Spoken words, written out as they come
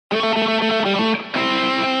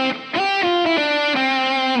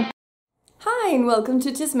and welcome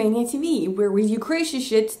to TezMania TV, where we do crazy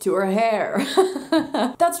shit to our hair.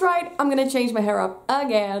 That's right, I'm gonna change my hair up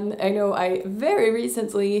again. I know I very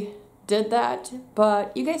recently did that,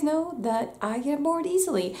 but you guys know that I get bored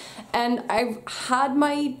easily. And I've had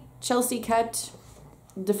my Chelsea cut,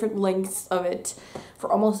 different lengths of it, for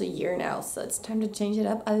almost a year now, so it's time to change it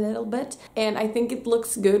up a little bit. And I think it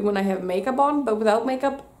looks good when I have makeup on, but without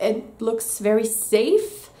makeup it looks very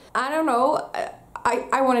safe. I don't know,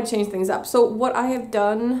 I want to change things up. So what I have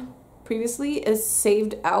done previously is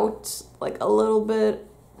saved out like a little bit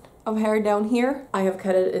of hair down here. I have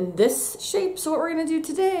cut it in this shape, so what we're gonna do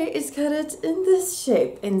today is cut it in this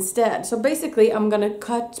shape instead. So basically I'm gonna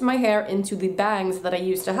cut my hair into the bangs that I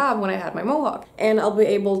used to have when I had my mohawk, and I'll be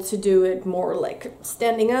able to do it more like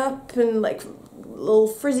standing up and like little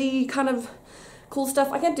frizzy kind of cool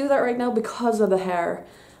stuff. I can't do that right now because of the hair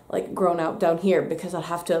like grown out down here, because I'll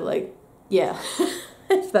have to like, yeah,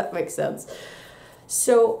 if that makes sense.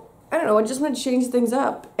 So I don't know, I just want to change things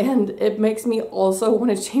up, and it makes me also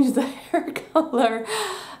want to change the hair color.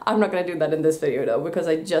 I'm not going to do that in this video though, because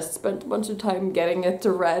I just spent a bunch of time getting it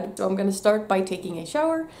to red. So I'm going to start by taking a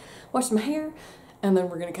shower, wash my hair, and then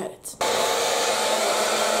we're going to cut it. So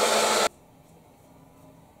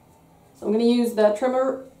I'm going to use the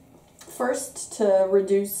trimmer first to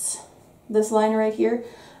reduce this line right here,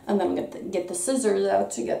 and then I'm going to get the scissors out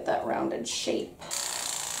to get that rounded shape.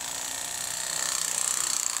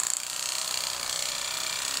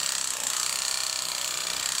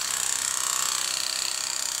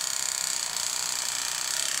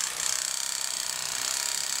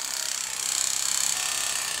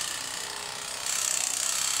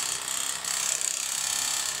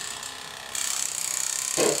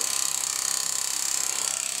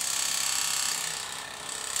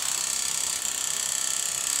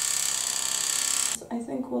 I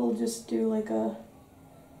think we'll just do like a,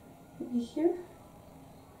 maybe here?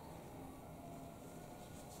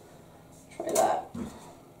 Try that.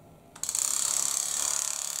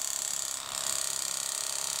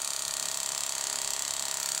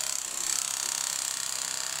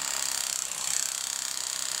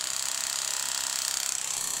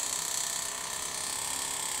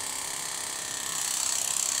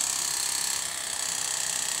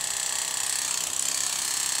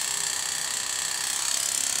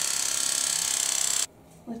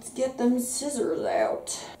 Let's get them scissors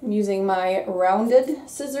out. I'm using my rounded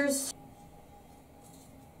scissors.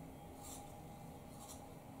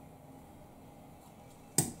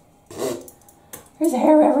 There's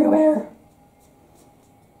hair everywhere.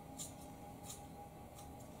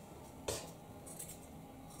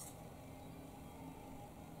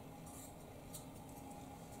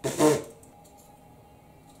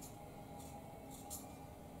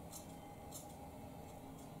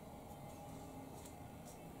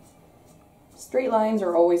 Straight lines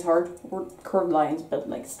are always hard, or curved lines, but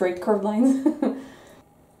like straight curved lines.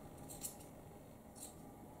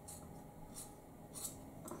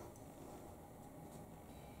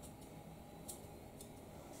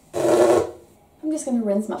 I'm just gonna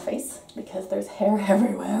rinse my face because there's hair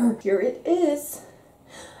everywhere. Here it is.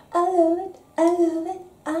 I love it, I love it,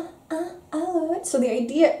 I love it. So the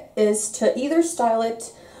idea is to either style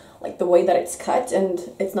it like the way that it's cut, and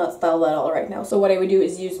it's not styled at all right now. So what I would do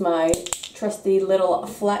is use my trusty little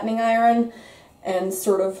flattening iron and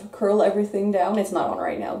sort of curl everything down. It's not on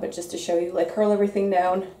right now, but just to show you, like curl everything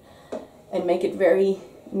down and make it very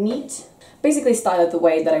neat. Basically style it the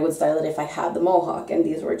way that I would style it if I had the mohawk and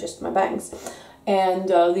these were just my bangs. And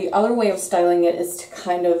the other way of styling it is to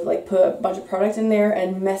kind of like put a bunch of product in there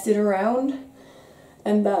and mess it around,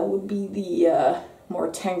 and that would be the more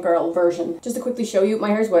tank girl version. Just to quickly show you, my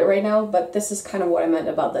hair's wet right now, but this is kind of what I meant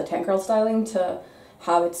about the tank girl styling, to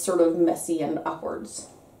have it sort of messy and upwards.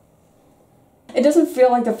 It doesn't feel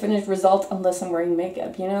like the finished result unless I'm wearing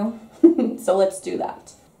makeup, you know? So let's do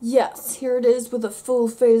that. Yes, here it is with a full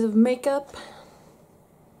face of makeup.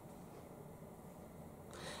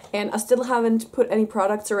 And I still haven't put any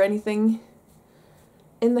products or anything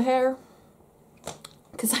in the hair,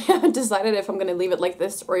 because I haven't decided if I'm gonna leave it like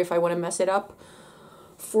this or if I want to mess it up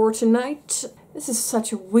for tonight. This is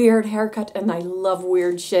such a weird haircut, and I love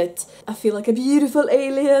weird shit. I feel like a beautiful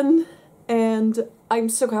alien, and I'm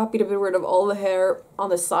so happy to be rid of all the hair on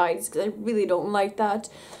the sides, because I really don't like that.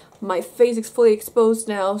 My face is fully exposed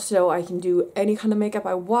now, so I can do any kind of makeup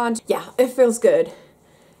I want. Yeah, it feels good.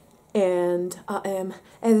 And I am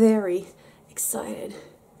very excited.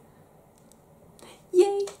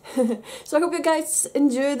 Yay! So I hope you guys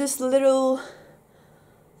enjoy this little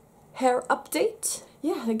hair update.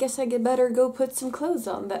 yeah, I guess I better go put some clothes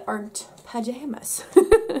on that aren't pajamas.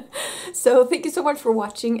 So thank you so much for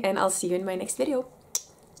watching, and I'll see you in my next video.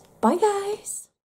 Bye guys!